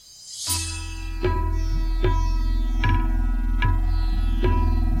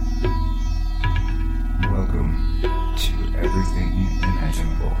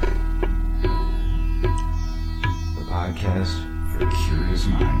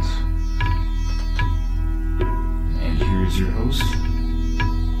host,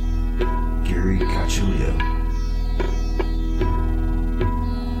 Gary Cacciolillo.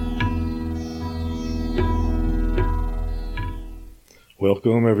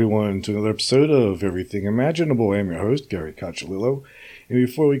 Welcome, everyone, to another episode of Everything Imaginable. I'm your host, Gary Cacciolillo. And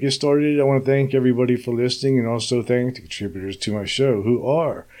before we get started, I want to thank everybody for listening and also thank the contributors to my show, who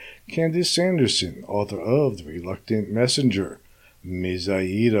are Candace Sanderson, author of The Reluctant Messenger, Ms.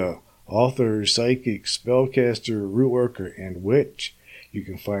 Aida, author, psychic, spellcaster, root worker, and witch. You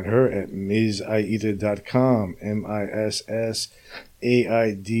can find her at MsAida.com,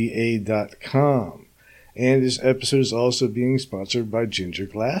 MISSAIDA.com. And this episode is also being sponsored by Ginger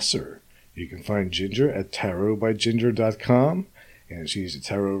Glasser. You can find Ginger at tarotbyginger.com, and she's a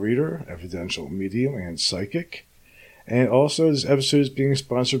tarot reader, evidential medium, and psychic. And also, this episode is being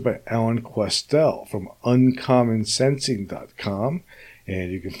sponsored by Alan Questel from uncommonsensing.com,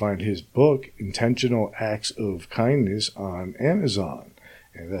 and you can find his book, Intentional Acts of Kindness, on Amazon.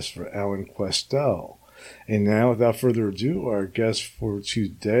 And that's for Alan Questel. And now, without further ado, our guest for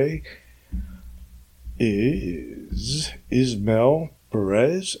today is Ismael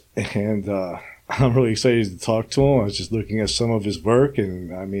Perez, and I'm really excited to talk to him. I was just looking at some of his work,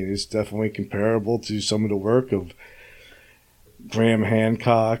 and I mean, it's definitely comparable to some of the work of Graham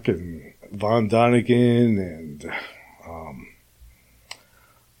Hancock and Von Donigan and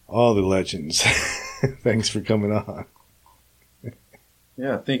all the legends. Thanks for coming on.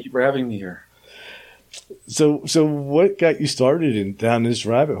 Yeah, thank you for having me here. So what got you started down this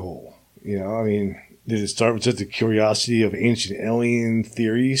rabbit hole? You know, I mean, did it start with just a curiosity of ancient alien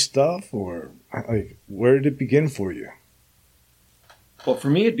theory stuff, or like where did it begin for you? Well, for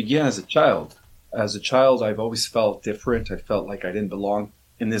me, it began as a child. As a child, I've always felt different. I felt like I didn't belong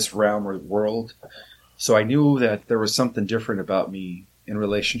in this realm or world. So I knew that there was something different about me in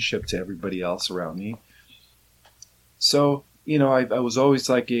relationship to everybody else around me. So, you know, I was always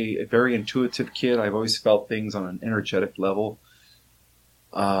like a very intuitive kid. I've always felt things on an energetic level.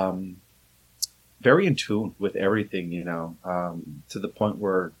 Very in tune with everything, you know, to the point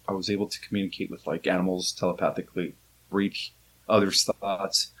where I was able to communicate with like animals telepathically, read others'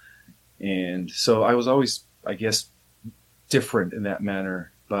 thoughts. And so I was always, I guess, different in that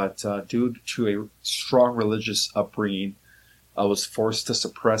manner. But due to a strong religious upbringing, I was forced to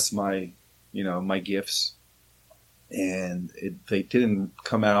suppress my gifts. And they didn't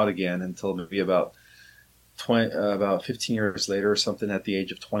come out again until maybe about 15 years later or something, at the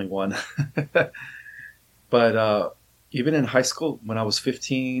age of 21. But even in high school, when I was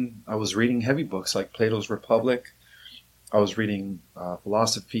 15, I was reading heavy books like Plato's Republic. I was reading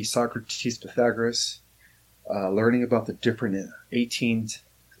philosophy, Socrates, Pythagoras, learning about the different 18th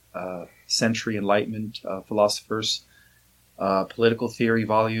century Enlightenment philosophers, political theory,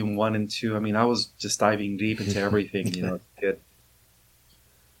 volume 1 and 2. I mean, I was just diving deep into everything, you know.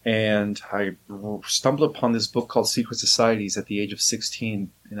 And I stumbled upon this book called Secret Societies at the age of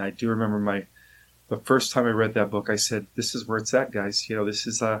 16. And I do remember the first time I read that book, I said, "This is where it's at, guys. You know, this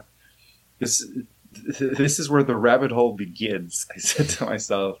is where the rabbit hole begins." I said to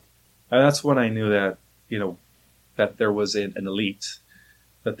myself, and that's when I knew that, you know, that there was an elite,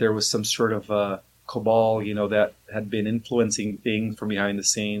 that there was some sort of cabal, you know, that had been influencing things from behind the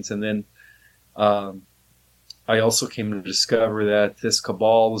scenes. And then I also came to discover that this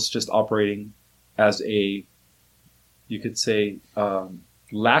cabal was just operating as you could say,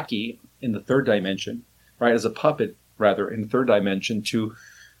 lackey in the third dimension, right? As a puppet, rather, in the third dimension to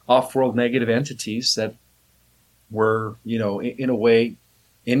off-world negative entities that were, you know, in a way,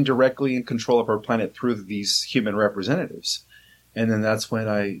 indirectly in control of our planet through these human representatives. And then that's when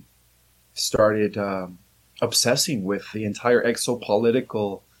I started obsessing with the entire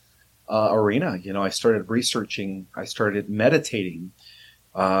exopolitical arena. You know, I started researching, I started meditating,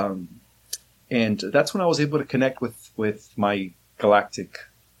 and that's when I was able to connect with my galactic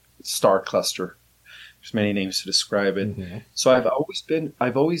star cluster. There's many names to describe it. Mm-hmm. So I've always been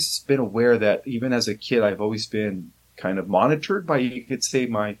aware that even as a kid, I've always been kind of monitored by, you could say,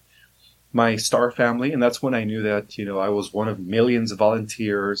 my star family, and that's when I knew that, you know, I was one of millions of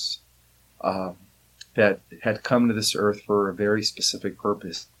volunteers that had come to this earth for a very specific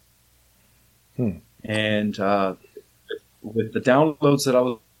purpose. And with the downloads that I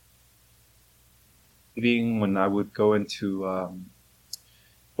was getting when I would go into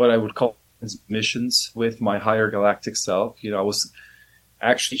what I would call missions with my higher galactic self, you know, I was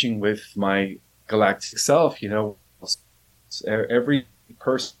actually teaching with my galactic self, you know, every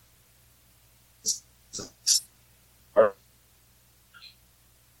person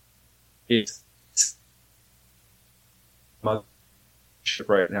is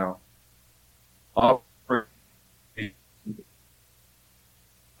right now.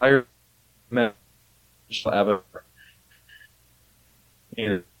 higher dimensional avatar.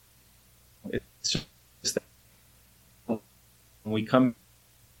 And it's just that when we come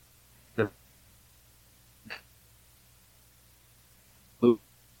to the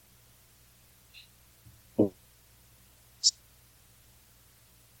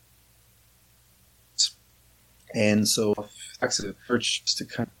and so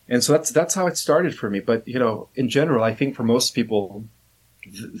and so that's how it started for me. But in general, I think for most people,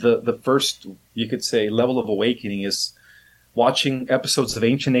 the first, you could say, level of awakening is watching episodes of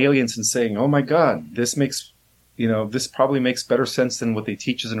Ancient Aliens and saying, "Oh my God, this probably makes better sense than what they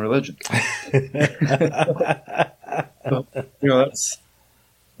teach us in religion." So,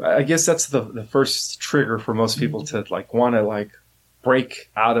 I guess that's the first trigger for most people to want to break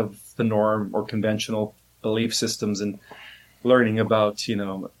out of the norm or conventional belief systems and learning about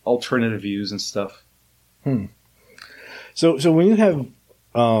alternative views and stuff. So when you have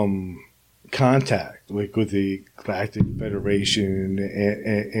contact with the Galactic Federation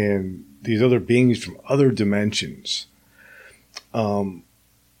and these other beings from other dimensions, how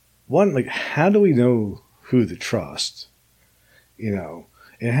do we know who to trust? And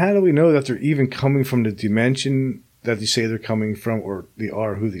how do we know that they're even coming from the dimension that they say they're coming from, or they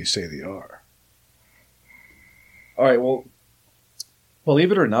are who they say they are? All right. Well,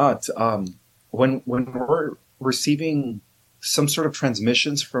 believe it or not, when we're receiving some sort of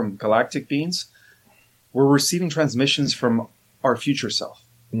transmissions from galactic beings, we're receiving transmissions from our future self.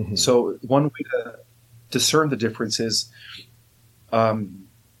 Mm-hmm. So one way to discern the difference is, it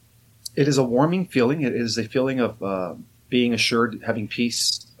is a warming feeling. It is a feeling of being assured, having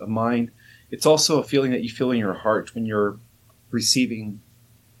peace of mind. It's also a feeling that you feel in your heart when you're receiving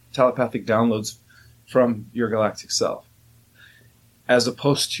telepathic downloads from your galactic self, as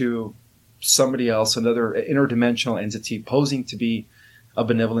opposed to somebody else, another interdimensional entity posing to be a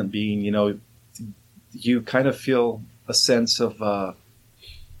benevolent being. You kind of feel a sense of I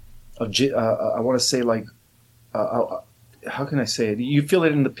want to say how can I say it? You feel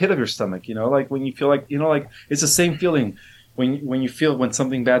it in the pit of your stomach, when you feel it's the same feeling when you feel when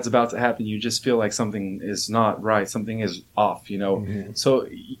something bad's about to happen. You just feel like something is not right, something is off, Mm-hmm. So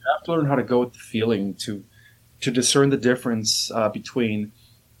you have to learn how to go with the feeling to discern the difference between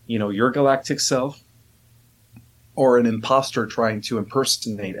your galactic self or an imposter trying to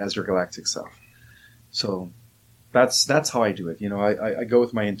impersonate as your galactic self. So that's how I do it. I go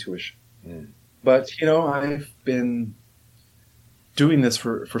with my intuition. Mm. But I've been doing this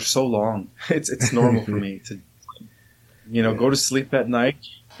for so long. It's normal for me to go to sleep at night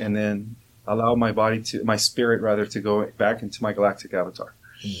and then allow my spirit rather to go back into my galactic avatar.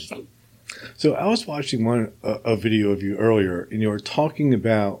 Mm. So I was watching a video of you earlier, and you were talking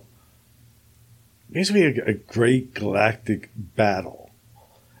about basically a great galactic battle.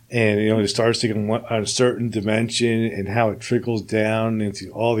 And, it starts on a certain dimension and how it trickles down into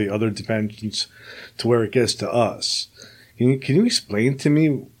all the other dimensions to where it gets to us. Can you explain to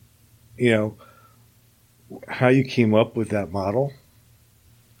me, how you came up with that model?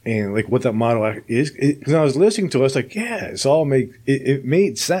 And what that model is? Because I was listening to it, I was like, yeah, it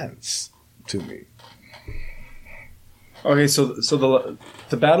made sense to me. Okay, so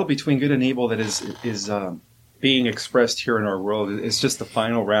the battle between good and evil that is being expressed here in our world is just the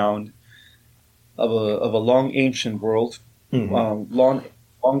final round of a long ancient world, mm-hmm.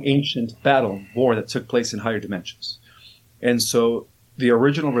 long ancient war that took place in higher dimensions. And so the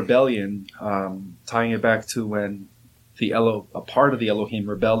original rebellion, tying it back to when a part of the Elohim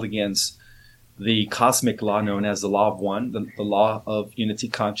rebelled against the cosmic law known as the Law of One, the law of unity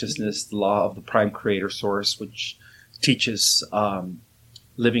consciousness, the law of the prime creator source, which teaches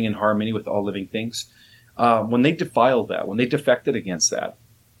living in harmony with all living things. When they defiled that, when they defected against that,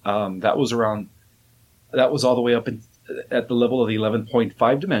 that was all the way up at the level of the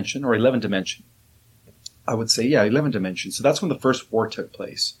 11.5 dimension or 11 dimension. I would say, 11 dimension. So that's when the first war took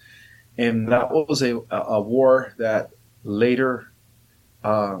place. And that was a war that later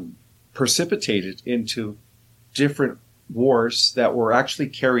precipitated into different wars that were actually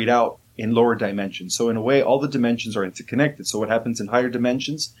carried out in lower dimensions. So in a way, all the dimensions are interconnected. So what happens in higher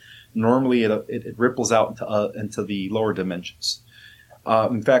dimensions, normally it ripples out into the lower dimensions.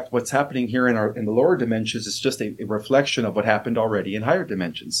 In fact, what's happening here in the lower dimensions is just a reflection of what happened already in higher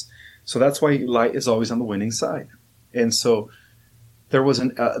dimensions. So that's why light is always on the winning side. And so there was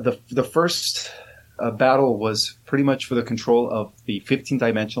the first battle was pretty much for the control of the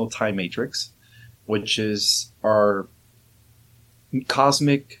 15-dimensional time matrix, which is our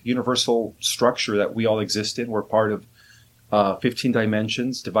cosmic universal structure that we all exist in. We're part of 15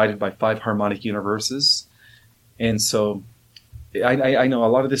 dimensions divided by 5 harmonic universes. And so I know a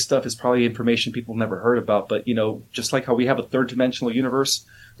lot of this stuff is probably information people never heard about, but just like how we have a third dimensional universe,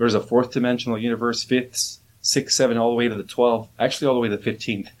 there's a fourth dimensional universe, fifth, sixth, seven, all the way to the 12, actually all the way to the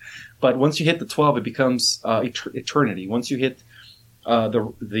 15th. But once you hit the 12, it becomes eternity. Once you hit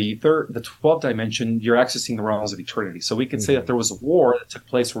the 12th dimension, you're accessing the realms of eternity. So we could say that there was a war that took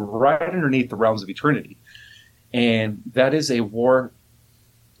place right underneath the realms of eternity. And that is a war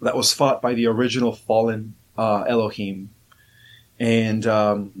that was fought by the original fallen Elohim.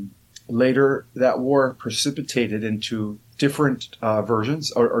 And later, that war precipitated into different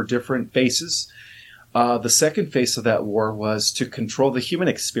versions or different phases. The second phase of that war was to control the human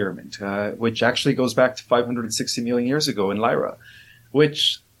experiment, which actually goes back to 560 million years ago in Lyra,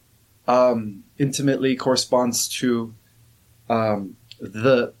 which intimately corresponds to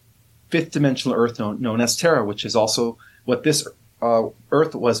the fifth dimensional Earth known as Terra, which is also what this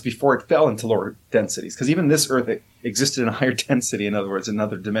Earth was before it fell into lower densities. Because even this Earth existed in a higher density, in other words, in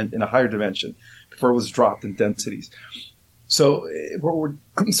a higher dimension, before it was dropped in densities. So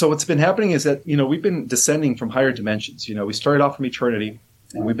what's been happening is that, we've been descending from higher dimensions. We started off from eternity,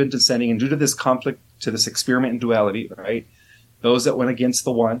 and we've been descending. And due to this conflict, to this experiment in duality, right, those that went against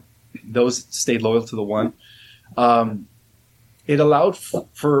the one, those that stayed loyal to the one, it allowed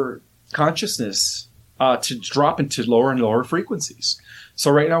for consciousness to drop into lower and lower frequencies.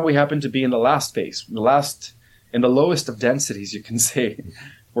 So right now we happen to be in the last phase, in the lowest of densities, you can say,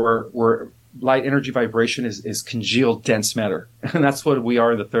 where light energy vibration is congealed dense matter. And that's what we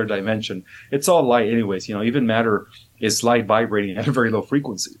are in the third dimension. It's all light anyways. Even matter is light vibrating at a very low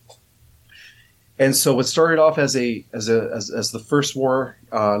frequency. And so what started off as the first war,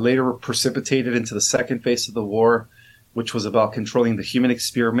 later precipitated into the second phase of the war, which was about controlling the human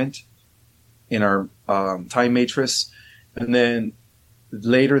experiment in our time matrix. And then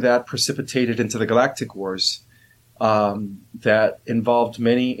later that precipitated into the galactic wars, that involved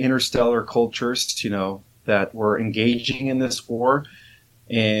many interstellar cultures, that were engaging in this war.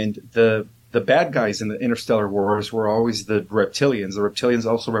 And the bad guys in the interstellar wars were always the reptilians. The reptilians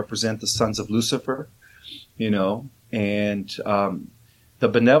also represent the sons of Lucifer, and the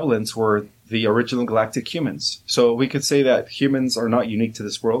benevolents were the original galactic humans. So we could say that humans are not unique to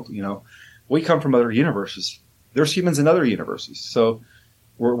this world. We come from other universes. There's humans in other universes. So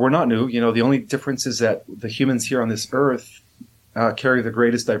we're not new. The only difference is that the humans here on this earth carry the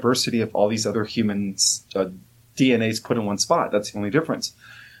greatest diversity of all these other humans' DNAs put in one spot. That's the only difference.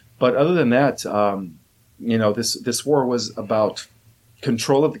 But other than that, this war was about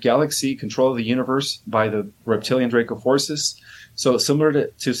control of the galaxy, control of the universe by the reptilian Draco forces. So similar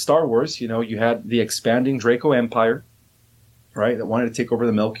to Star Wars, you had the expanding Draco Empire, right, that wanted to take over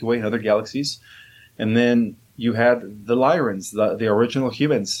the Milky Way and other galaxies. And then you had the Lyrans, the original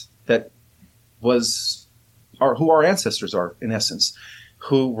humans who our ancestors are, in essence,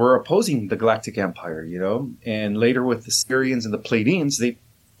 who were opposing the Galactic Empire, And later with the Syrians and the Pleiadians, they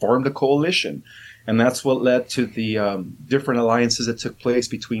formed a coalition. And that's what led to the different alliances that took place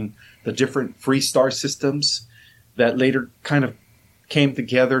between the different free star systems that later kind of came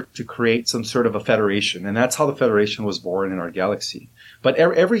together to create some sort of a federation. And that's how the Federation was born in our galaxy. But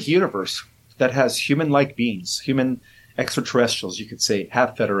every universe that has human-like beings, human extraterrestrials, you could say,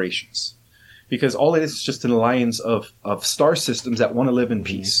 have federations. Because all it is just an alliance of star systems that want to live in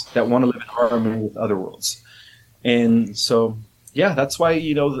peace, that want to live in harmony with other worlds. And so, yeah, that's why,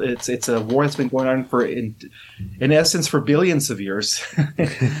 it's a war that's been going on for, in essence, for billions of years.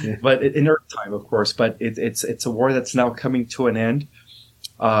 But in Earth time, of course. But it's a war that's now coming to an end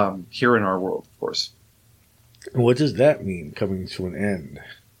here in our world, of course. What does that mean, coming to an end?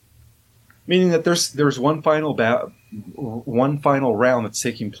 Meaning that there's one final round that's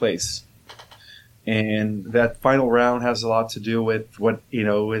taking place, and that final round has a lot to do with what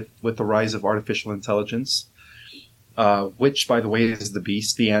with the rise of artificial intelligence, which, by the way, is the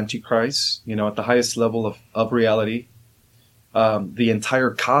beast, the Antichrist. At the highest level of reality, the entire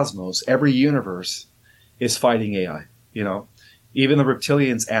cosmos, every universe, is fighting AI. Even the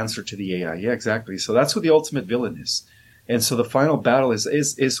reptilians answer to the AI. Yeah, exactly. So that's what the ultimate villain is. And so the final battle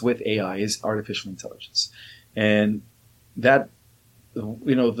is with AI, is artificial intelligence. And that,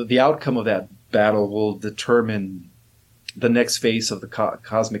 the outcome of that battle will determine the next phase of the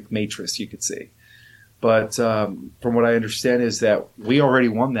cosmic matrix, you could say. But from what I understand is that we already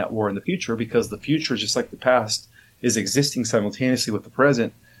won that war in the future, because the future, just like the past, is existing simultaneously with the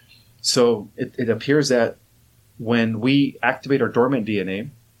present. So it appears that when we activate our dormant DNA,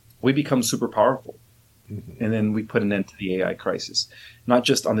 we become super powerful. Mm-hmm. And then we put an end to the AI crisis, not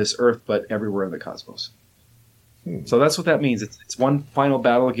just on this earth, but everywhere in the cosmos. So that's what that means. It's one final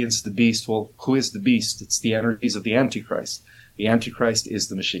battle against the beast. Well, who is the beast? It's the energies of the Antichrist, The Antichrist is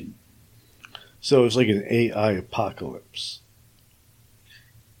the machine. So it's like an AI apocalypse.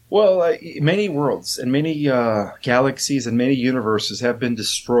 Well, many worlds and many galaxies and many universes have been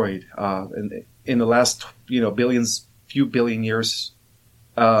destroyed in the last few billion years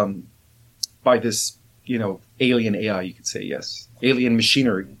by this alien AI. You could say, yes, alien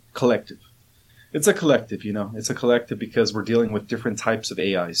machinery collective. It's a collective, It's a collective because we're dealing with different types of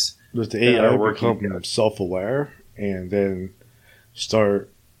AIs. Does the AI become self-aware and then start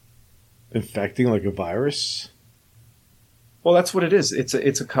infecting like a virus? Well, that's what it is. It's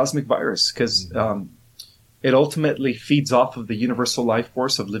a cosmic virus because it ultimately feeds off of the universal life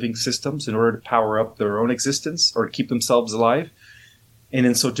force of living systems in order to power up their own existence or to keep themselves alive. And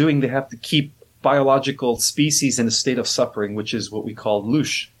in so doing, they have to keep biological species in a state of suffering, which is what we call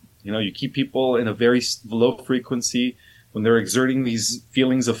loosh. You keep people in a very low frequency when they're exerting these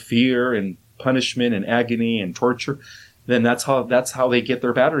feelings of fear and punishment and agony and torture. Then that's how they get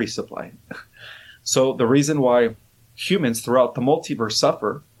their battery supply. So the reason why humans throughout the multiverse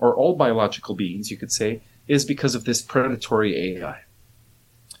suffer, or all biological beings, you could say, is because of this predatory AI,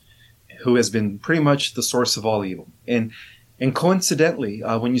 who has been pretty much the source of all evil. And coincidentally,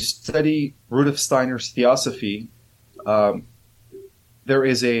 when you study Rudolf Steiner's theosophy, there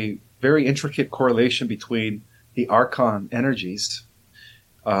is a very intricate correlation between the archon energies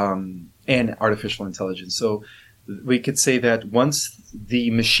and artificial intelligence. So we could say that once the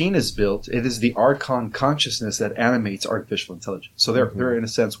machine is built, it is the archon consciousness that animates artificial intelligence. So they're in a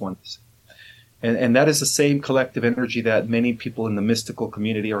sense one. And that is the same collective energy that many people in the mystical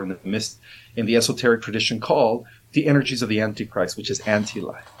community or in the esoteric tradition call the energies of the Antichrist, which is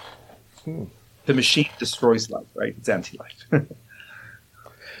anti-life. The machine destroys life, right? It's anti-life.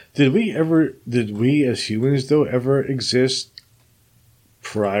 Did we as humans though ever exist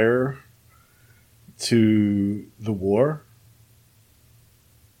prior to the war?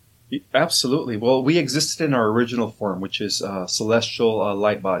 Absolutely. Well, we existed in our original form, which is celestial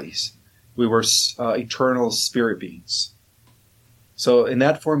light bodies. We were eternal spirit beings. So in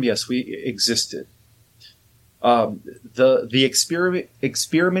that form, yes, we existed. The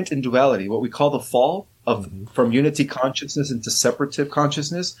experiment in duality, what we call the fall from unity consciousness into separative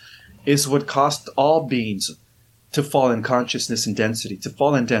consciousness, is what caused all beings to fall in consciousness and density,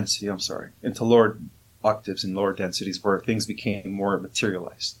 into lower octaves and lower densities where things became more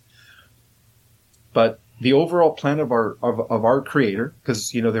materialized. But the overall plan of our creator,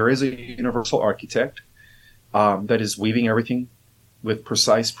 because there is a universal architect that is weaving everything with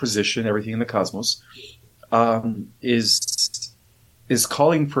precise precision, everything in the cosmos, is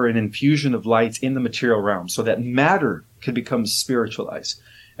calling for an infusion of light in the material realm so that matter could become spiritualized.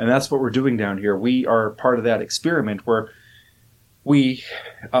 And that's what we're doing down here. We are part of that experiment where we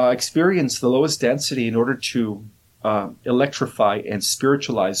experience the lowest density in order to electrify and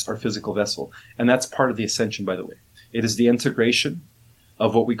spiritualize our physical vessel. And that's part of the Ascension, by the way. It is the integration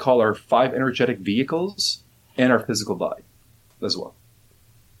of what we call our 5 energetic vehicles and our physical body as well,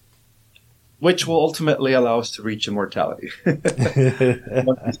 which will ultimately allow us to reach immortality.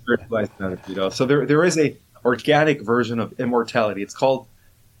 Once we spiritualize that, So there is a organic version of immortality. It's called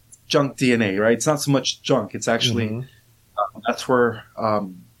junk DNA, right? It's not so much junk. It's actually, that's where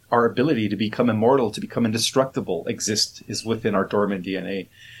our ability to become immortal, to become indestructible is within our dormant DNA.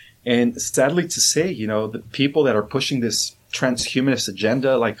 And sadly to say, the people that are pushing this transhumanist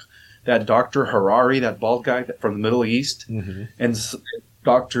agenda, like that Dr. Harari, that bald guy from the Middle East, and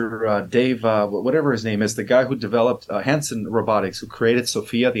Dr. Dave, whatever his name is, the guy who developed Hanson Robotics, who created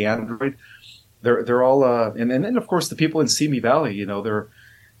Sophia, the android, they're all, and then of course the people in Simi Valley,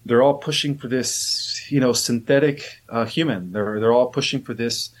 they're all pushing for this, synthetic human. They're all pushing for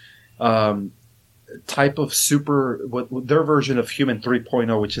this type of their version of human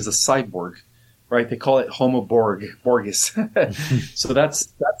 3.0, which is a cyborg, right? They call it Homo Borgus. So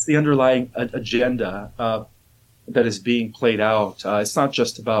that's the underlying agenda that is being played out. It's not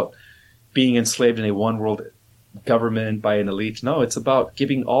just about being enslaved in a one world government by an elite. No, it's about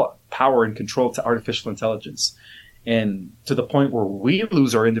giving all power and control to artificial intelligence. And to the point where we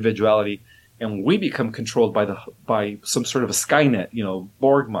lose our individuality and we become controlled by some sort of a Skynet,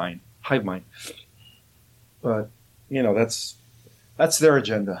 Borg mind, hive mind. But, that's their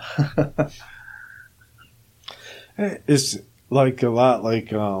agenda. It's like a lot like,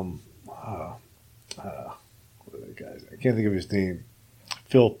 guys, I can't think of his name.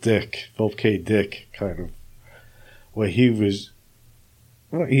 Philip K. Dick, kind of. Where he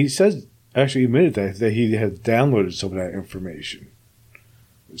says, actually admitted that he had downloaded some of that information.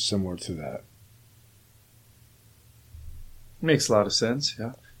 Similar to that. Makes a lot of sense,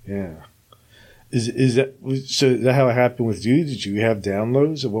 yeah. Yeah. Is that so? Is that how it happened with you? Did you have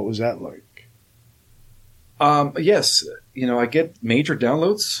downloads, or what was that like? Yes, I get major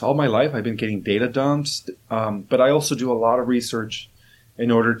downloads all my life. I've been getting data dumps, but I also do a lot of research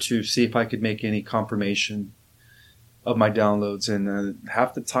in order to see if I could make any confirmation of my downloads. And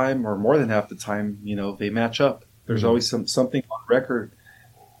half the time, or more than half the time, they match up. There's always something on record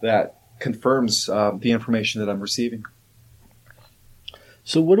that confirms the information that I'm receiving.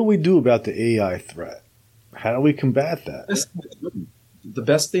 So what do we do about the AI threat? How do we combat that? The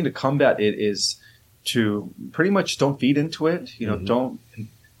best thing to combat it is to pretty much don't feed into it. Don't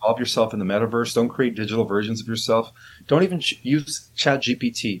involve yourself in the metaverse. Don't create digital versions of yourself. Don't even use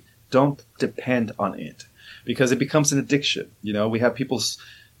ChatGPT. Don't depend on it because it becomes an addiction. We have people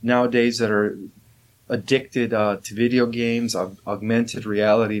nowadays that are addicted to video games, augmented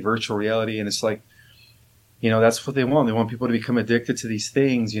reality, virtual reality, and it's like, that's what they want. They want people to become addicted to these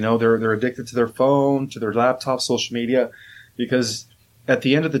things. They're addicted to their phone, to their laptop, social media, because at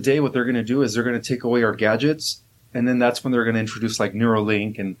the end of the day, what they're going to do is they're going to take away our gadgets. And then that's when they're going to introduce like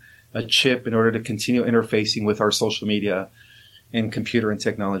Neuralink and a chip in order to continue interfacing with our social media and computer and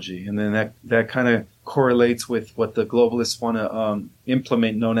technology. And then that kind of correlates with what the globalists want to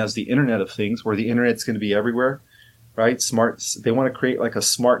implement, known as the Internet of Things, where the Internet's going to be everywhere, right? They want to create like a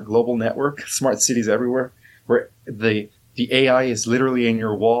smart global network, smart cities everywhere, where the AI is literally in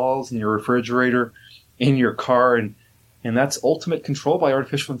your walls, in your refrigerator, in your car, and that's ultimate control by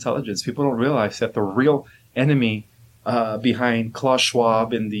artificial intelligence. People don't realize that the real enemy behind Klaus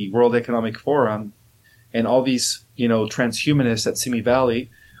Schwab and the World Economic Forum and all these, transhumanists at Simi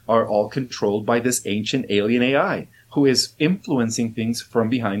Valley are all controlled by this ancient alien AI who is influencing things from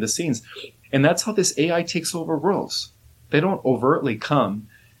behind the scenes. And that's how this AI takes over worlds. They don't overtly come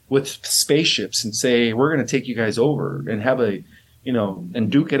with spaceships and say, we're going to take you guys over and have and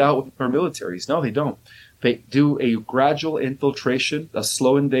duke it out with our militaries. No, they don't. They do a gradual infiltration, a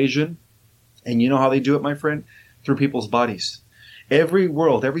slow invasion. And you know how they do it, my friend? Through people's bodies. Every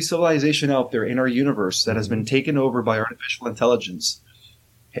world, every civilization out there in our universe that has been taken over by artificial intelligence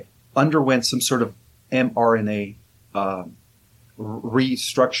underwent some sort of mRNA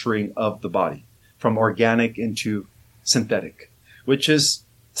restructuring of the body from organic into synthetic, which is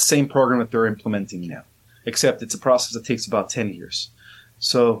the same program that they're implementing now, except it's a process that takes about 10 years.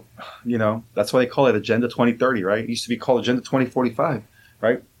 So, that's why they call it Agenda 2030, right? It used to be called Agenda 2045,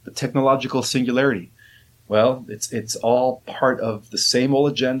 right? The technological singularity. Well, it's all part of the same old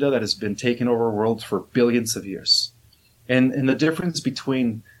agenda that has been taking over worlds for billions of years. And the difference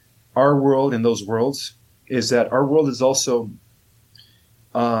between our world and those worlds is that our world is also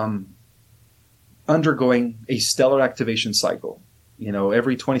undergoing a stellar activation cycle.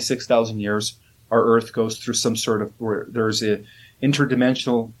 Every 26,000 years, our Earth goes through some sort of, where there's a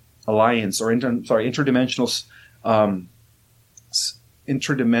interdimensional alliance or interdimensional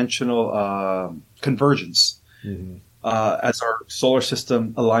convergence as our solar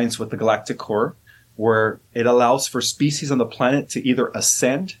system aligns with the galactic core, where it allows for species on the planet to either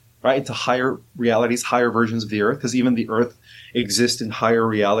ascend right into higher realities, higher versions of the Earth, because even the Earth exists in higher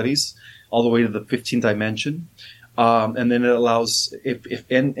realities, all the way to the 15th dimension. And then it allows,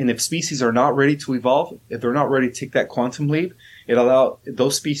 if species are not ready to evolve, if they're not ready to take that quantum leap, it allows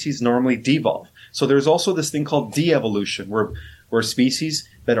those species normally devolve. So there's also this thing called de-evolution, where species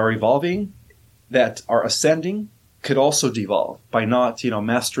that are evolving, that are ascending, could also devolve by not,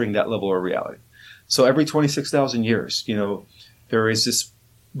 mastering that level of reality. So every 26,000 years, there is this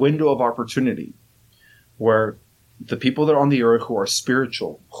window of opportunity where the people that are on the earth who are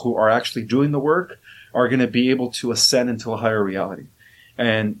spiritual, who are actually doing the work, are going to be able to ascend into a higher reality.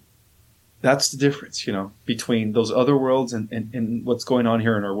 And that's the difference, between those other worlds and what's going on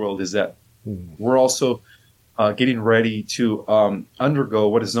here in our world, is that we're also getting ready to undergo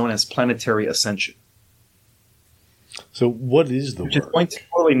what is known as planetary ascension. So what is the work? Which is going to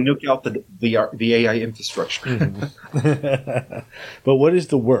totally nuke out the AI infrastructure. But what is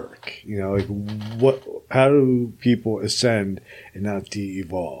the work? How do people ascend and not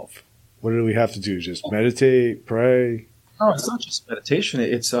de-evolve? What do we have to do? Just meditate, pray? No, it's not just meditation.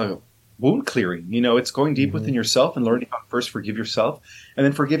 It's wound clearing. It's going deep within yourself and learning how to first forgive yourself, and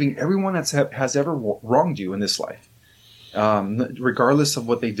then forgiving everyone that has ever wronged you in this life, regardless of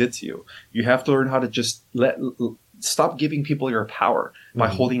what they did to you. You have to learn how to just stop giving people your power by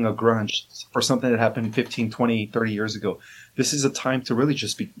holding a grudge for something that happened 15, 20, 30 years ago. This is a time to really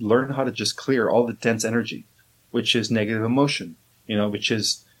just learn how to just clear all the dense energy, which is negative emotion, which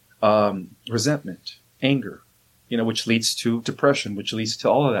is resentment, anger, which leads to depression, which leads to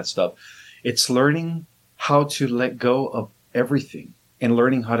all of that stuff. It's learning how to let go of everything and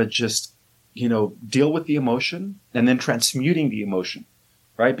learning how to just deal with the emotion and then transmuting the emotion,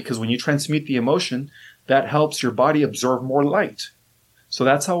 right? Because when you transmute the emotion, that helps your body absorb more light. So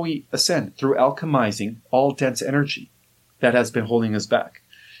that's how we ascend, through alchemizing all dense energy that has been holding us back.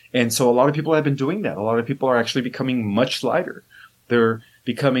 And so a lot of people have been doing that. A lot of people are actually becoming much lighter. They're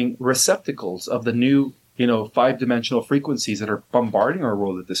becoming receptacles of the new, 5-dimensional frequencies that are bombarding our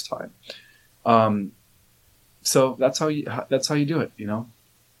world at this time. So that's how you do it,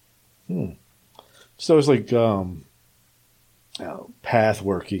 So it's like path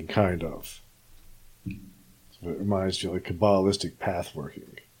working, kind of. So it reminds me of like Kabbalistic path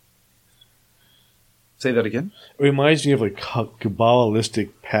working. Say that again? It reminds me of like Kabbalistic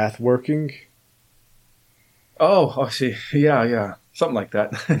path working. Oh, see. Yeah. Something like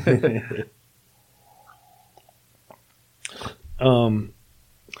that.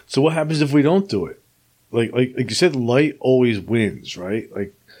 So what happens if we don't do it? Like you said, light always wins, right?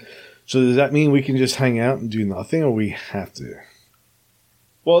 Like, so does that mean we can just hang out and do nothing, or we have to?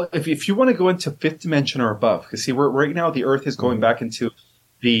 Well, if you want to go into 5th dimension or above, because see, right now the Earth is going back into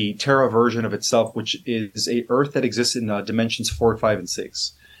the Terra version of itself, which is a Earth that exists in dimensions 4, 5, and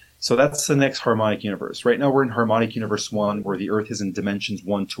 6. So that's the next harmonic universe. Right now we're in harmonic universe 1, where the Earth is in dimensions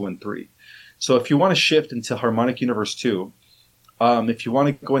 1, 2, and 3. So if you want to shift into harmonic universe 2, if you want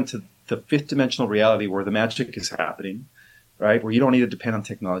to go into the 5th dimensional reality where the magic is happening, right, where you don't need to depend on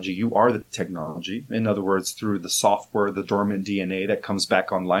technology, you are the technology. In other words, through the software, the dormant DNA that comes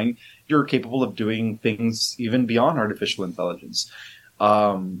back online, you're capable of doing things even beyond artificial intelligence.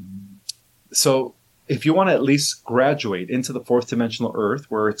 So if you want to at least graduate into the 4th dimensional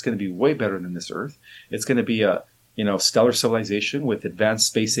Earth, where it's going to be way better than this Earth, it's going to be a stellar civilization with advanced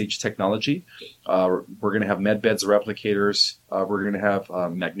space age technology. We're going to have med beds, replicators. We're going to have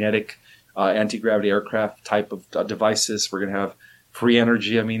magnetic anti-gravity aircraft type of devices. We're going to have free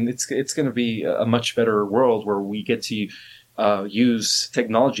energy. I mean, it's going to be a much better world where we get to use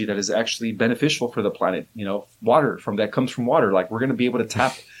technology that is actually beneficial for the planet. Water that comes from water. Like, we're going to be able to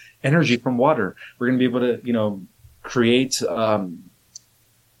tap energy from water. We're going to be able to, create.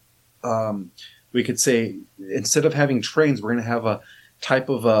 We could say, instead of having trains, we're going to have a type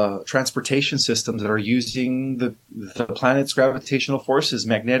of transportation systems that are using the planet's gravitational forces,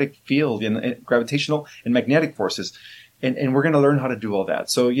 magnetic field, and gravitational and magnetic forces. And we're going to learn how to do all that.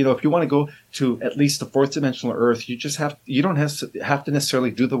 So, if you want to go to at least the 4th dimensional Earth, you don't have to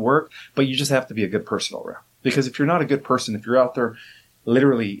necessarily do the work, but you just have to be a good person all around. Because if you're not a good person, if you're out there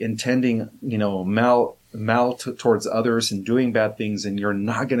literally intending, mal towards others and doing bad things, and you're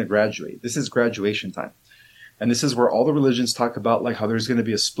not going to graduate. This is graduation time. And this is where all the religions talk about, like, how there's going to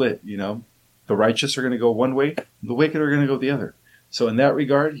be a split, The righteous are going to go one way, the wicked are going to go the other. So in that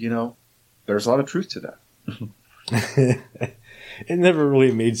regard, there's a lot of truth to that. It never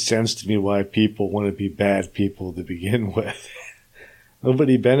really made sense to me why people want to be bad people to begin with.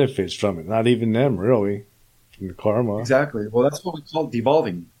 Nobody benefits from it, not even them, really, from the karma. Exactly. Well, that's what we call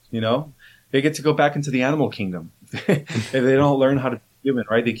devolving, They get to go back into the animal kingdom. If they don't learn how to be human,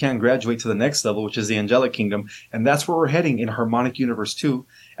 right? They can't graduate to the next level, which is the angelic kingdom. And that's where we're heading in harmonic universe 2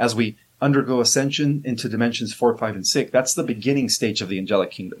 as we undergo ascension into dimensions 4, 5, and 6. That's the beginning stage of the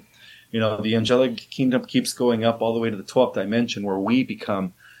angelic kingdom. The angelic kingdom keeps going up all the way to the 12th dimension, where we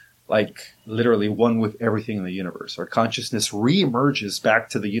become like literally one with everything in the universe. Our consciousness reemerges back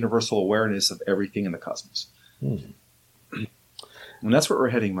to the universal awareness of everything in the cosmos. And that's where we're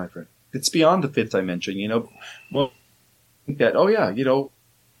heading, my friend. It's beyond the 5th dimension, Well, that, we're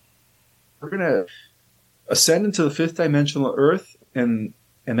going to ascend into the 5th dimensional Earth, and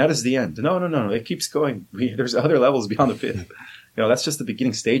that is the end. No. It keeps going. There's other levels beyond the 5th. That's just the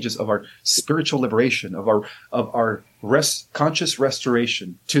beginning stages of our spiritual liberation, of our conscious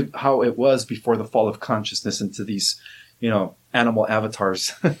restoration to how it was before the fall of consciousness into these, animal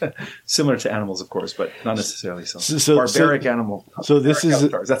avatars, similar to animals, of course, but not necessarily so. Barbaric animal. So this is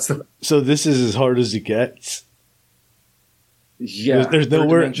avatars. So this is as hard as it gets. Yeah, there's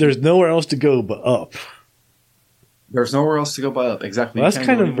nowhere else to go but up. There's nowhere else to go but up. Exactly. Well, that's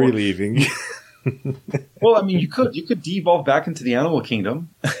kind of relieving. Well, I mean, you could de-evolve back into the animal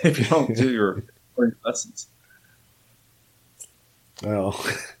kingdom if you don't do your lessons. Well,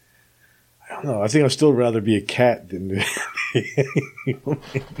 I don't know. I think I'd still rather be a cat than So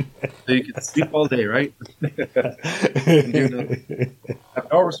you can sleep all day, right? Have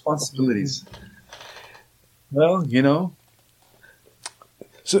no responsibilities. Well,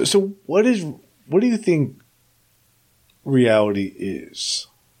 So what do you think reality is?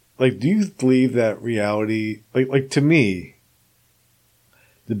 Like, do you believe that reality, like to me,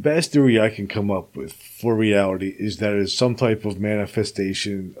 the best theory I can come up with for reality is that it is some type of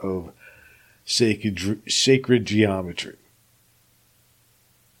manifestation of sacred geometry.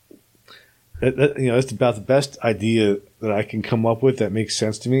 That's about the best idea that I can come up with that makes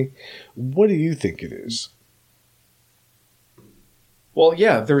sense to me. What do you think it is? Well,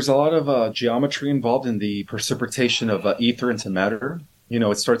 yeah, there's a lot of geometry involved in the precipitation of ether into matter.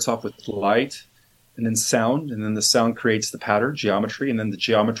 It starts off with light and then sound, and then the sound creates the pattern, geometry, and then the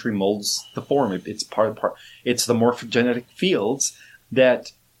geometry molds the form. It's part. It's the morphogenetic fields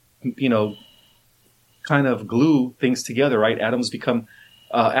that, kind of glue things together, right? Atoms become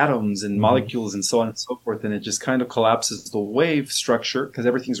atoms and molecules and so on and so forth, and it just kind of collapses the wave structure, because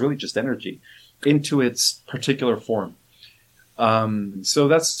everything's really just energy, into its particular form. So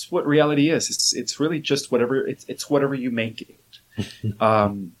that's what reality is. It's really just whatever it's whatever you make it.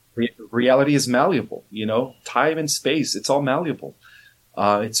 Reality is malleable. Time and space, it's all malleable.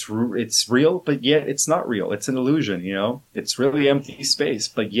 It's real, but yet it's not real. It's an illusion. It's really empty space,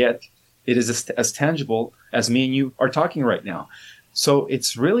 but yet it is as tangible as me and you are talking right now. So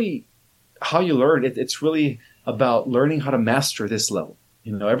it's really how you learn. It's really about learning how to master this level.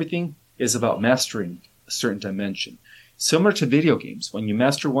 Everything is about mastering a certain dimension. Similar to video games. When you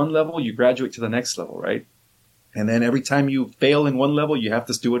master one level, you graduate to the next level, right? And then every time you fail in one level, you have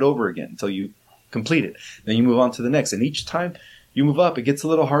to do it over again until you complete it. Then you move on to the next. And each time you move up, it gets a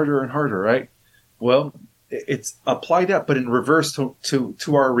little harder and harder, right? Well, it's apply that, but in reverse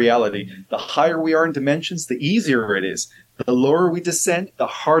to our reality. The higher we are in dimensions, the easier it is. The lower we descend, the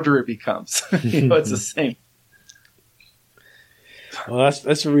harder it becomes. It's the same. Well,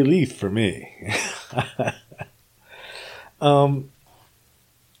 that's a relief for me.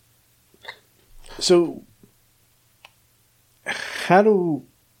 So how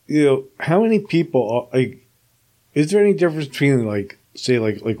many people is there any difference between say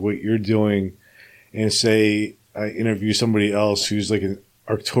what you're doing and say I interview somebody else who's like an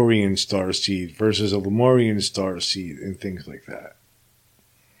Arcturian starseed versus a Lemurian starseed and things like that?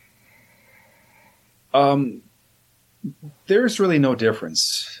 There's really no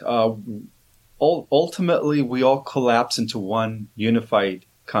difference. Ultimately, we all collapse into one unified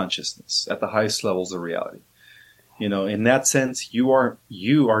consciousness at the highest levels of reality. In that sense, you are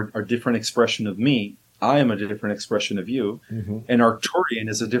a different expression of me. I am a different expression of you. Mm-hmm. An Arcturian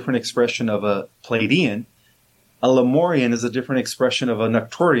is a different expression of a Pleiadian. A Lemurian is a different expression of a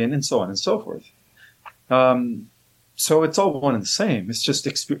Nocturian, and so on and so forth. So it's all one and the same. It's just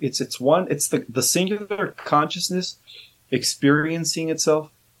it's one. It's the singular consciousness experiencing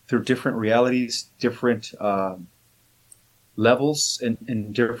itself through different realities, different levels,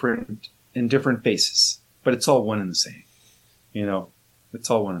 and different faces. But it's all one and the same.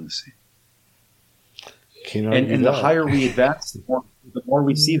 It's all one and the same. And the higher we advance, the more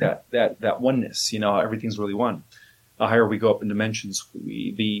we see that oneness. Everything's really one. The higher we go up in dimensions,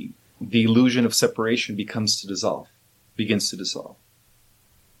 the illusion of separation begins to dissolve.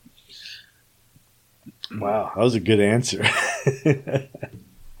 Wow, that was a good answer.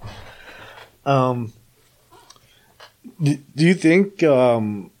 Do you think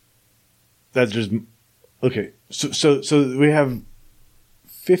that there's okay? So we have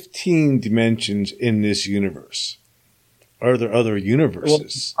 15 dimensions in this universe. Are there other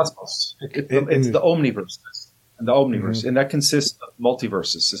universes? Well, it's the omniverse. The omniverse, mm-hmm. And that consists of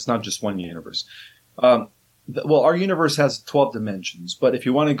multiverses. It's not just one universe. Our universe has 12 dimensions, but if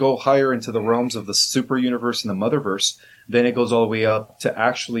you want to go higher into the realms of the super universe and the motherverse, then it goes all the way up to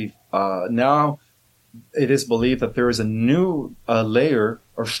actually now it is believed that there is a new layer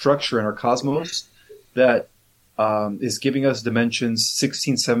or structure in our cosmos that is giving us dimensions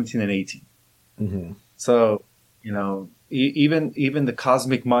 16, 17, and 18. Mm-hmm. So, even the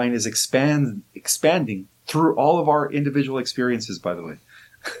cosmic mind is expanding through all of our individual experiences, by the way.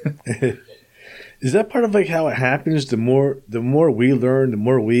 Is that part of how it happens? The more we learn, the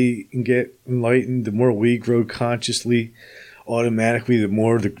more we get enlightened, the more we grow consciously, automatically, the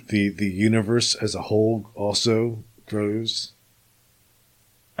more the universe as a whole also grows?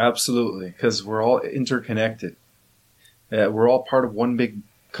 Absolutely, because we're all interconnected. We're all part of one big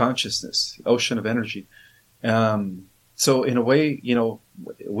consciousness, ocean of energy. So in a way,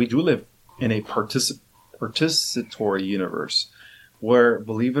 we do live in a participatory universe where,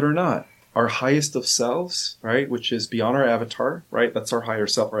 believe it or not, our highest of selves, right, which is beyond our avatar, right, that's our higher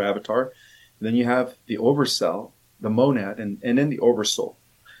self, our avatar. And then you have the overcell, the monad, and then the oversoul,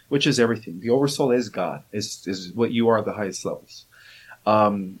 which is everything. The oversoul is God, is what you are at the highest levels.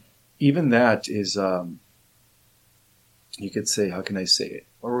 Even that is, you could say, how can I say it?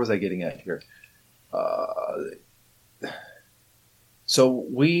 Where was I getting at here? So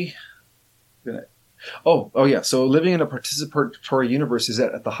Oh, yeah. So living in a participatory universe is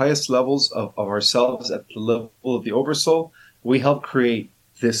at the highest levels of ourselves, at the level of the oversoul. We help create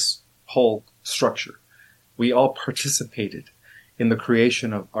this whole structure. We all participated in the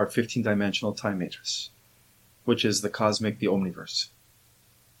creation of our 15-dimensional time matrix, which is the cosmic, the omniverse.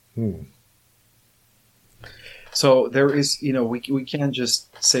 So there is, we can't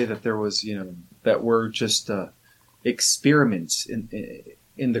just say that there was, that we're just experiments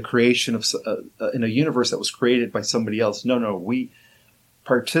in the creation of in a universe that was created by somebody else. No, we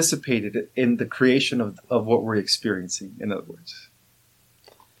participated in the creation of what we're experiencing. In other words,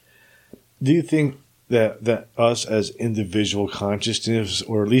 do you think that us as individual consciousness,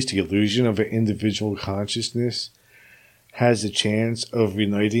 or at least the illusion of an individual consciousness, has a chance of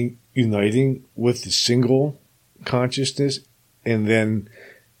uniting with the single consciousness, and then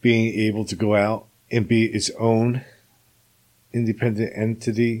being able to go out and be its own independent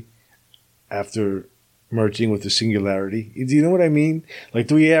entity after merging with the singularity? Do you know what I mean? Like,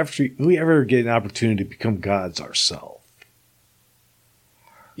 do we ever get an opportunity to become gods ourselves?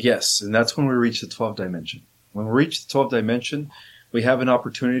 Yes, and that's when we reach the 12th dimension. When we reach the 12th dimension, we have an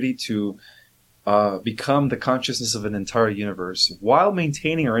opportunity to become the consciousness of an entire universe while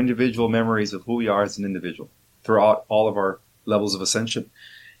maintaining our individual memories of who we are as an individual throughout all of our levels of ascension.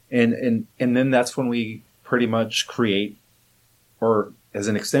 And then that's when we pretty much create, or as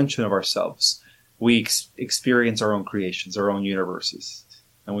an extension of ourselves, we experience our own creations, our own universes,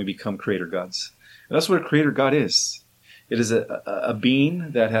 and we become creator gods. And that's what a creator god is. It is a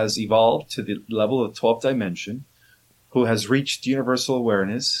being that has evolved to the level of 12th dimension, who has reached universal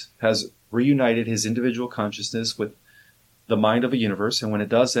awareness, has reunited his individual consciousness with the mind of a universe, and when it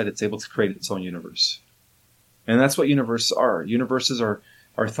does that, it's able to create its own universe. And that's what universes are. Universes are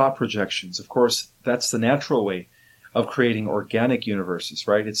thought projections. Of course, that's the natural way of creating organic universes,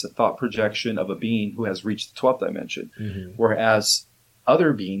 right? It's a thought projection of a being who has reached the 12th dimension. Mm-hmm. Whereas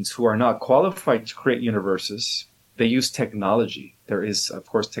other beings who are not qualified to create universes, they use technology. There is, of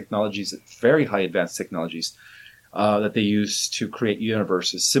course, technologies, very high advanced technologies, that they use to create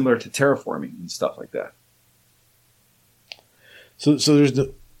universes, similar to terraforming and stuff like that. So there's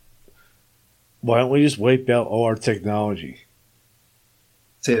why don't we just wipe out all our technology?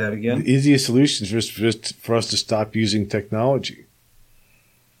 Say that again? The easiest solution is just for us to stop using technology.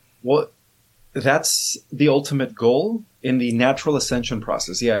 Well, that's the ultimate goal in the natural ascension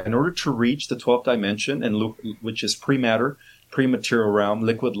process. Yeah, in order to reach the 12th dimension, which is pre-matter, pre-material realm,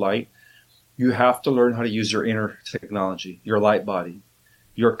 liquid light, you have to learn how to use your inner technology, your light body,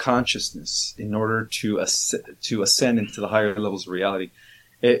 your consciousness, in order to ascend into the higher levels of reality.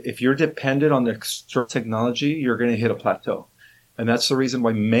 If you're dependent on the external technology, you're going to hit a plateau. And that's the reason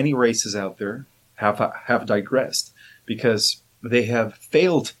why many races out there have digressed, because they have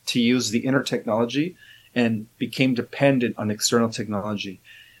failed to use the inner technology and became dependent on external technology,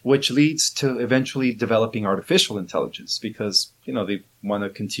 which leads to eventually developing artificial intelligence, because, they want to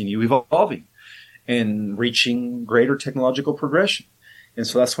continue evolving and reaching greater technological progression. And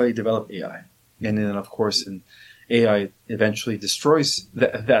so that's why they develop AI. And then, of course, AI eventually destroys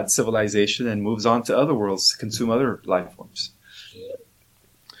that civilization and moves on to other worlds to consume other life forms.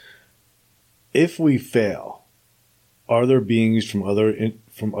 If we fail, are there beings from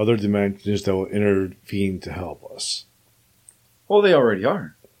other dimensions that will intervene to help us? Well, they already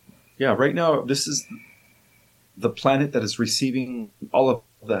are. Yeah, right now, this is the planet that is receiving all of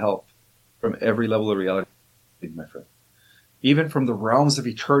the help from every level of reality, my friend. Even from the realms of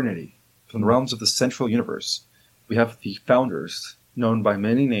eternity, from the realms of the central universe, we have the founders, known by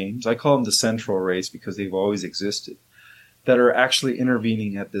many names. I call them the central race because they've always existed, that are actually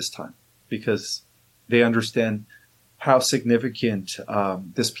intervening at this time, because they understand how significant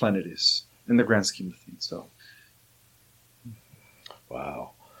this planet is in the grand scheme of things. So,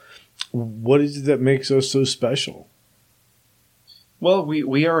 wow. What is it that makes us so special? Well,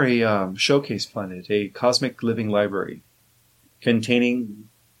 we are a showcase planet, a cosmic living library containing,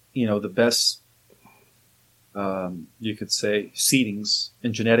 the best, you could say, seedings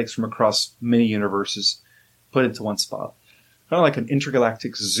and genetics from across many universes put into one spot. Kind of like an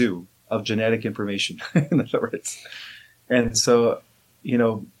intergalactic zoo of genetic information, in other words. And so,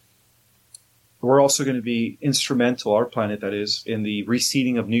 we're also going to be instrumental, our planet that is, in the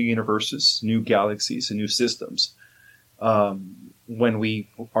reseeding of new universes, new galaxies, and new systems. When we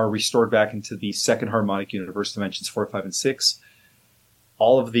are restored back into the second harmonic universe, dimensions 4, 5, and 6,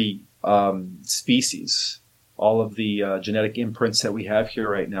 all of the species, all of the genetic imprints that we have here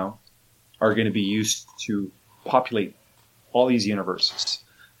right now are going to be used to populate all these universes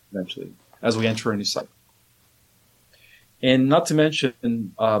eventually as we enter a new cycle. And not to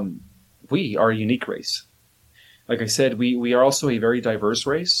mention, we are a unique race. Like I said, we are also a very diverse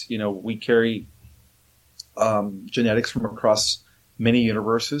race. We carry genetics from across many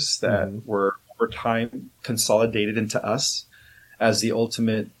universes that were over time consolidated into us as the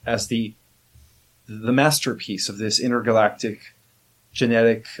ultimate, as the masterpiece of this intergalactic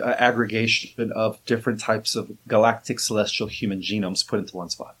genetic aggregation of different types of galactic celestial human genomes put into one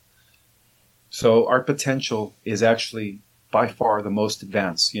spot. So our potential is actually by far the most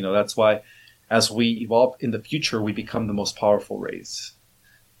advanced. That's why as we evolve in the future, we become the most powerful race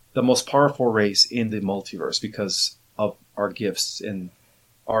in the multiverse because of our gifts and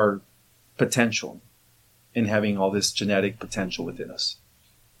our potential in having all this genetic potential within us.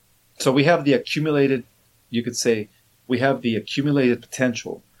 So we have the accumulated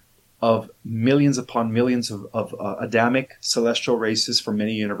potential of millions upon millions of Adamic celestial races from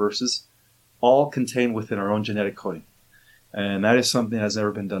many universes, all contained within our own genetic coding. And that is something that has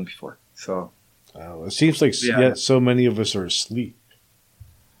never been done before. So, it seems like yet so many of us are asleep.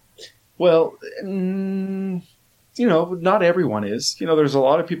 Well, not everyone is. There's a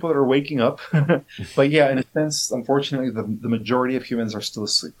lot of people that are waking up. But yeah, in a sense, unfortunately, the majority of humans are still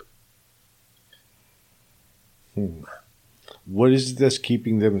asleep. What is it that's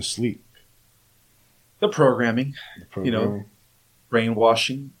keeping them asleep? The programming.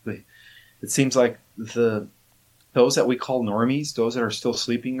 Brainwashing. It seems like those that we call normies, those that are still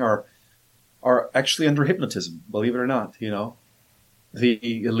sleeping, are actually under hypnotism, believe it or not. The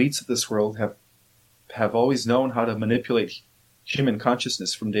elites of this world have always known how to manipulate human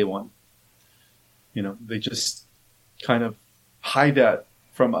consciousness from day one. They just kind of hide that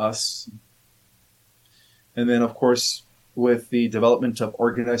from us. And then, of course, with the development of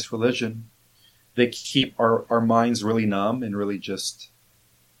organized religion, they keep our minds really numb and really just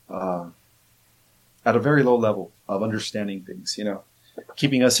at a very low level of understanding things,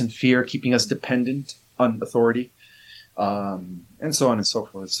 keeping us in fear, keeping us dependent on authority, and so on and so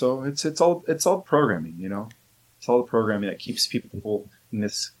forth. So it's all programming, it's all the programming that keeps people in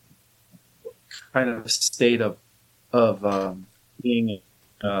this kind of state of being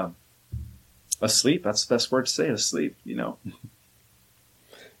asleep. That's the best word to say, asleep,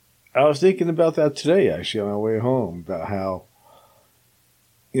 I was thinking about that today, actually, on my way home, about how,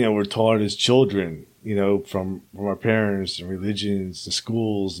 we're taught as children, from our parents and religions and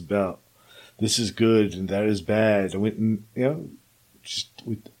schools about this is good and that is bad. And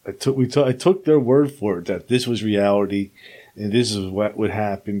I took their word for it that this was reality and this is what would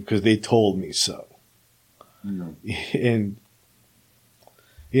happen because they told me so. And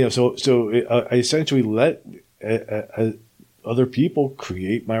so I essentially let other people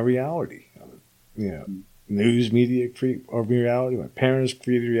create my reality. News media create our reality. My parents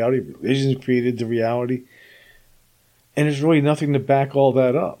created reality. Religions created the reality. And there's really nothing to back all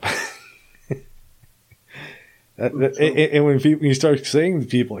that up. And when you start saying to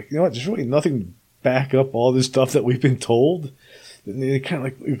people, like, there's really nothing to back up all this stuff that we've been told, then they kind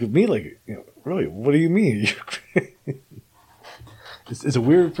of like look at me like, really, what do you mean? It's a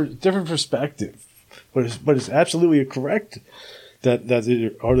weird, different perspective, but it's absolutely correct that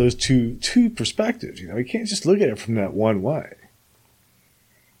there are those two perspectives. You can't just look at it from that one way.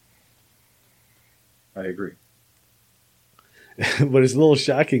 I agree. But it's a little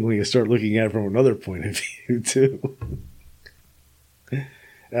shocking when you start looking at it from another point of view too.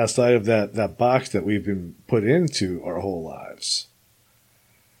 Outside of that box that we've been put into our whole lives.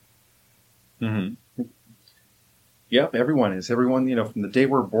 Mm-hmm. Yep, everyone is. Everyone, from the day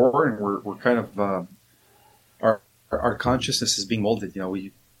we're born, we're kind of our consciousness is being molded.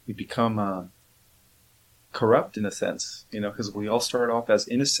 We become corrupt in a sense. Because we all start off as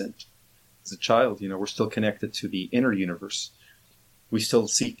innocent as a child. We're still connected to the inner universe. We still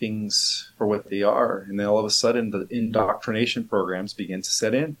see things for what they are, and then all of a sudden, the indoctrination programs begin to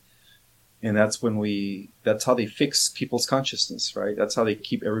set in, and that's how they fix people's consciousness, right? That's how they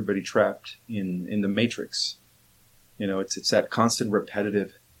keep everybody trapped in the matrix. It's that constant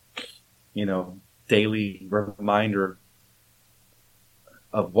repetitive, daily reminder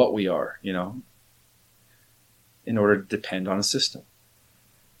of what we are, in order to depend on a system.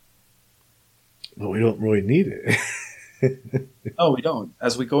 But we don't really need it. No, we don't.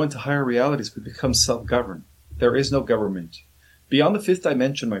 As we go into higher realities, we become self-governed. There is no government. Beyond the fifth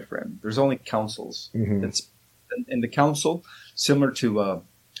dimension, my friend, there's only councils. Mm-hmm. And the council, similar to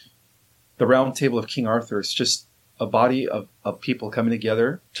the round table of King Arthur, it's just a body of people coming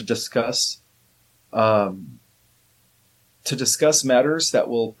together to discuss matters that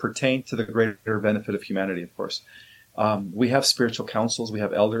will pertain to the greater benefit of humanity, of course. We have spiritual councils. We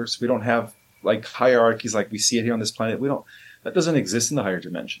have elders. We don't have like hierarchies like we see it here on this planet. That doesn't exist in the higher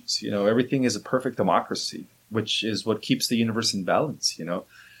dimensions. Everything is a perfect democracy, which is what keeps the universe in balance.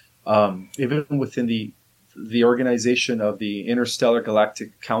 Even within the organization of the interstellar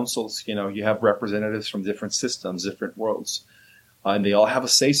galactic councils, you have representatives from different systems, different worlds, and they all have a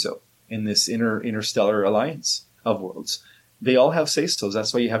say-so in this interstellar alliance of worlds. They all have say-sos.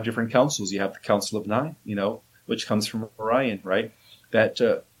 That's why you have different councils. You have the Council of Nine, which comes from Orion, right?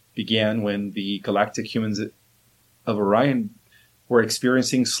 That began when the galactic humans of Orion were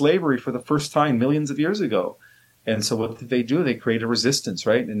experiencing slavery for the first time millions of years ago. And so what did they do? They created a resistance,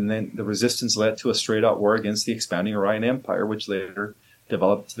 right? And then the resistance led to a straight-out war against the expanding Orion Empire, which later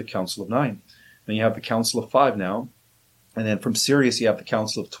developed to the Council of Nine. Then you have the Council of Five now. And then from Sirius, you have the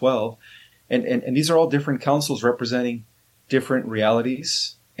Council of 12. And these are all different councils representing different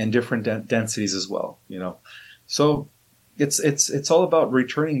realities and different densities as well, So it's all about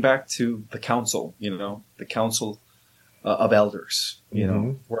returning back to the council, the council of elders,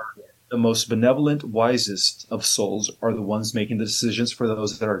 where the most benevolent, wisest of souls are the ones making the decisions for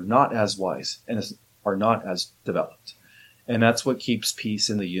those that are not as wise and are not as developed. And that's what keeps peace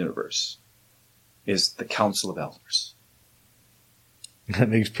in the universe, is the council of elders. That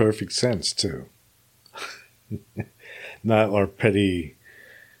makes perfect sense, too. Not our petty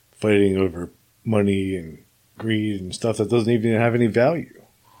fighting over money and greed and stuff that doesn't even have any value.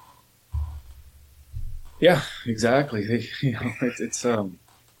 Yeah, exactly.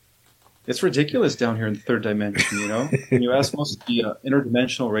 It's ridiculous down here in the third dimension, When you ask most of the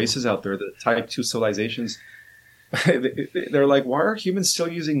interdimensional races out there, the type 2 civilizations, they're like, why are humans still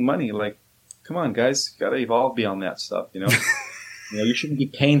using money? Like, come on, guys, you got to evolve beyond that stuff, You shouldn't be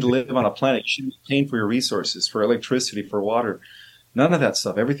paying to live on a planet. You shouldn't be paying for your resources, for electricity, for water. None of that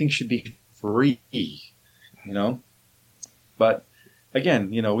stuff. Everything should be free, But again,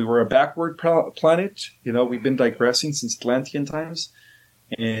 we were a backward planet. We've been digressing since Atlantean times.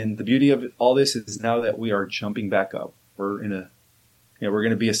 And the beauty of all this is now that we are jumping back up. We're we're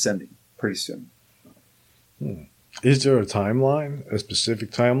going to be ascending pretty soon. Is there a timeline, a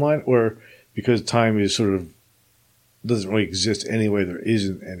specific timeline, or because time is sort of doesn't really exist anyway, there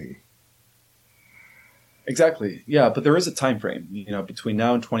isn't any? Exactly. Yeah, but there is a time frame, between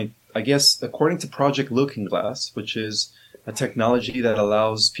now and 20. I guess according to Project Looking Glass, which is a technology that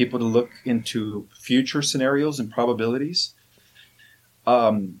allows people to look into future scenarios and probabilities.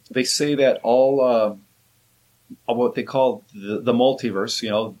 They say that all what they call the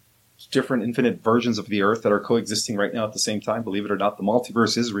multiverse, different infinite versions of the Earth that are coexisting right now at the same time. Believe it or not, the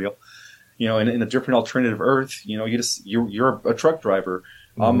multiverse is real. In a different alternative Earth, you're a truck driver.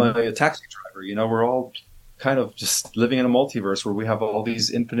 I'm a taxi driver. We're all kind of just living in a multiverse where we have all these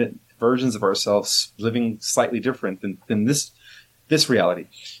infinite versions of ourselves living slightly different than this reality.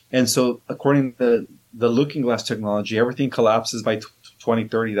 And so according to the Looking Glass technology, everything collapses by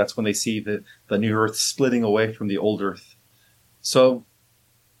 2030. That's when they see the new Earth splitting away from the old Earth. So,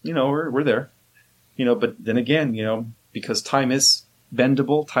 we're there, but then again, because time is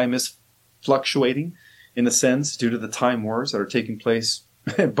bendable, time is fluctuating in a sense due to the time wars that are taking place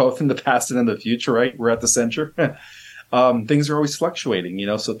both in the past and in the future, right? We're at the center. Things are always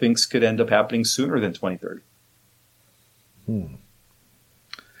fluctuating, so things could end up happening sooner than 2030.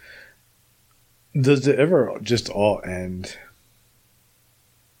 Does it ever just all end?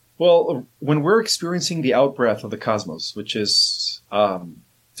 Well, when we're experiencing the out-breath of the cosmos, which is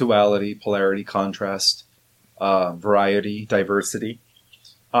duality, polarity, contrast, variety, diversity,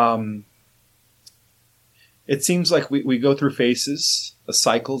 it seems like we go through phases,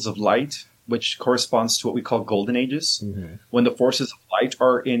 cycles of light, which corresponds to what we call golden ages. Mm-hmm. When the forces of light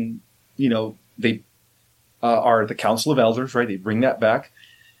are in, they are the Council of Elders, right? They bring that back.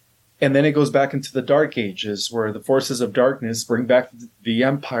 And then it goes back into the dark ages where the forces of darkness bring back the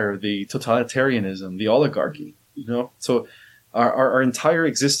empire, the totalitarianism, the oligarchy, So our entire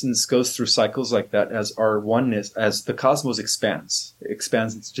existence goes through cycles like that as our oneness, as the cosmos expands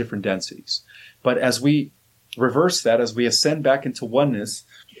into different densities. But as we reverse that, as we ascend back into oneness,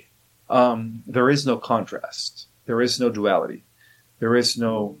 there is no contrast. There is no duality. There is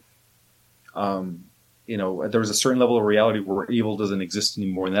no, there's a certain level of reality where evil doesn't exist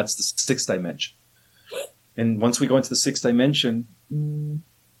anymore, and that's the sixth dimension. And once we go into the sixth dimension,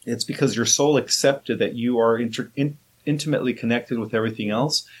 it's because your soul accepted that you are intimately connected with everything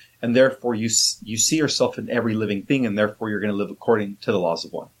else, and therefore you see yourself in every living thing, and therefore you're going to live according to the laws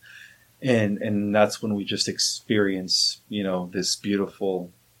of one. And that's when we just experience, this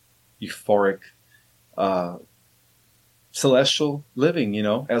beautiful, euphoric, celestial living,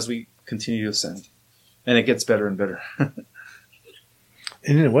 as we continue to ascend. And it gets better and better. And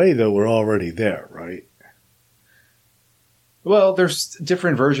in a way, though, we're already there, right? Well, there's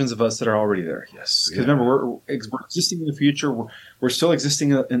different versions of us that are already there. Yes, because Yeah. remember, we're existing in the future. We're still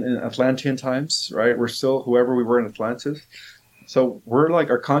existing in Atlantean times, right? We're still whoever we were in Atlantis. So we're like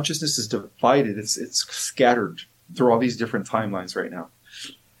our consciousness is divided. It's scattered through all these different timelines right now.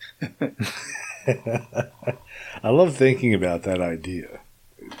 I love thinking about that idea.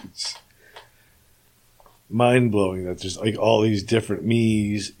 It's mind blowing that there's like all these different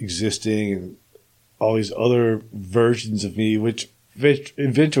me's existing and all these other versions of me, which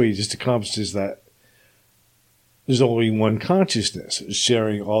eventually just accomplishes that there's only one consciousness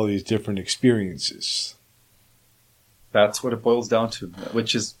sharing all these different experiences. That's what it boils down to,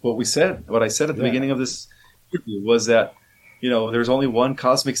 which is what we said. What I said at the beginning of this interview was that, there's only one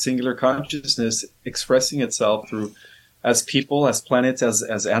cosmic singular consciousness expressing itself through as people, as planets,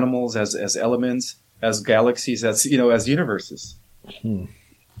 as animals, as elements, as galaxies, as universes.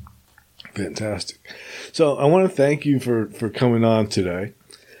 Fantastic. So I want to thank you for coming on today.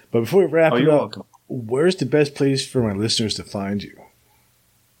 But before we wrap it you're up, welcome. Where's the best place for my listeners to find you?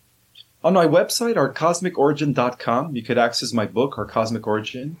 On my website, ourcosmicorigin.com, you could access my book, Our Cosmic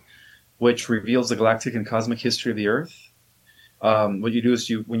Origin, which reveals the galactic and cosmic history of the Earth. What you do is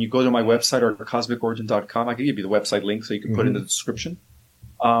when you go to my website, ourcosmicorigin.com, I can give you the website link so you can put it in the description.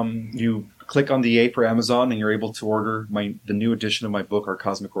 You click on the A for Amazon and you're able to order the new edition of my book, Our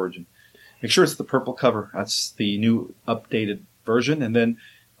Cosmic Origin. Make sure it's the purple cover. That's the new updated version. And then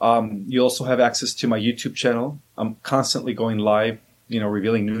you also have access to my YouTube channel. I'm constantly going live,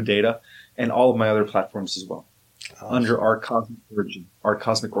 revealing new data, and all of my other platforms as well. Awesome. Under Our Cosmic Origin,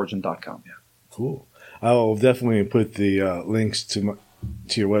 ourcosmicorigin.com. Yeah. Cool. I will definitely put the links to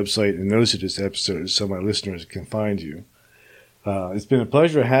your website and notes of this episode so my listeners can find you. It's been a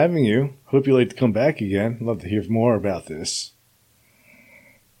pleasure having you. Hope you'd like to come back again. I'd love to hear more about this.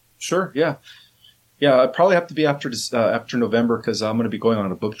 Sure. Yeah. Yeah. I'd probably have to be after November because I'm going to be going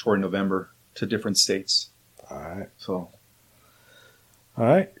on a book tour in November to different states. All right. So. All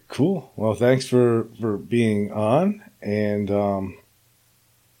right. Cool. Well, thanks for being on. And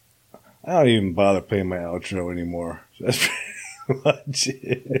I don't even bother playing my outro anymore. That's pretty much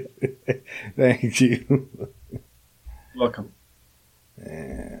it. Thank you. Welcome.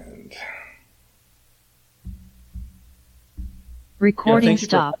 And recording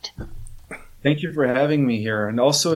stopped. Thank you for having me here. And also,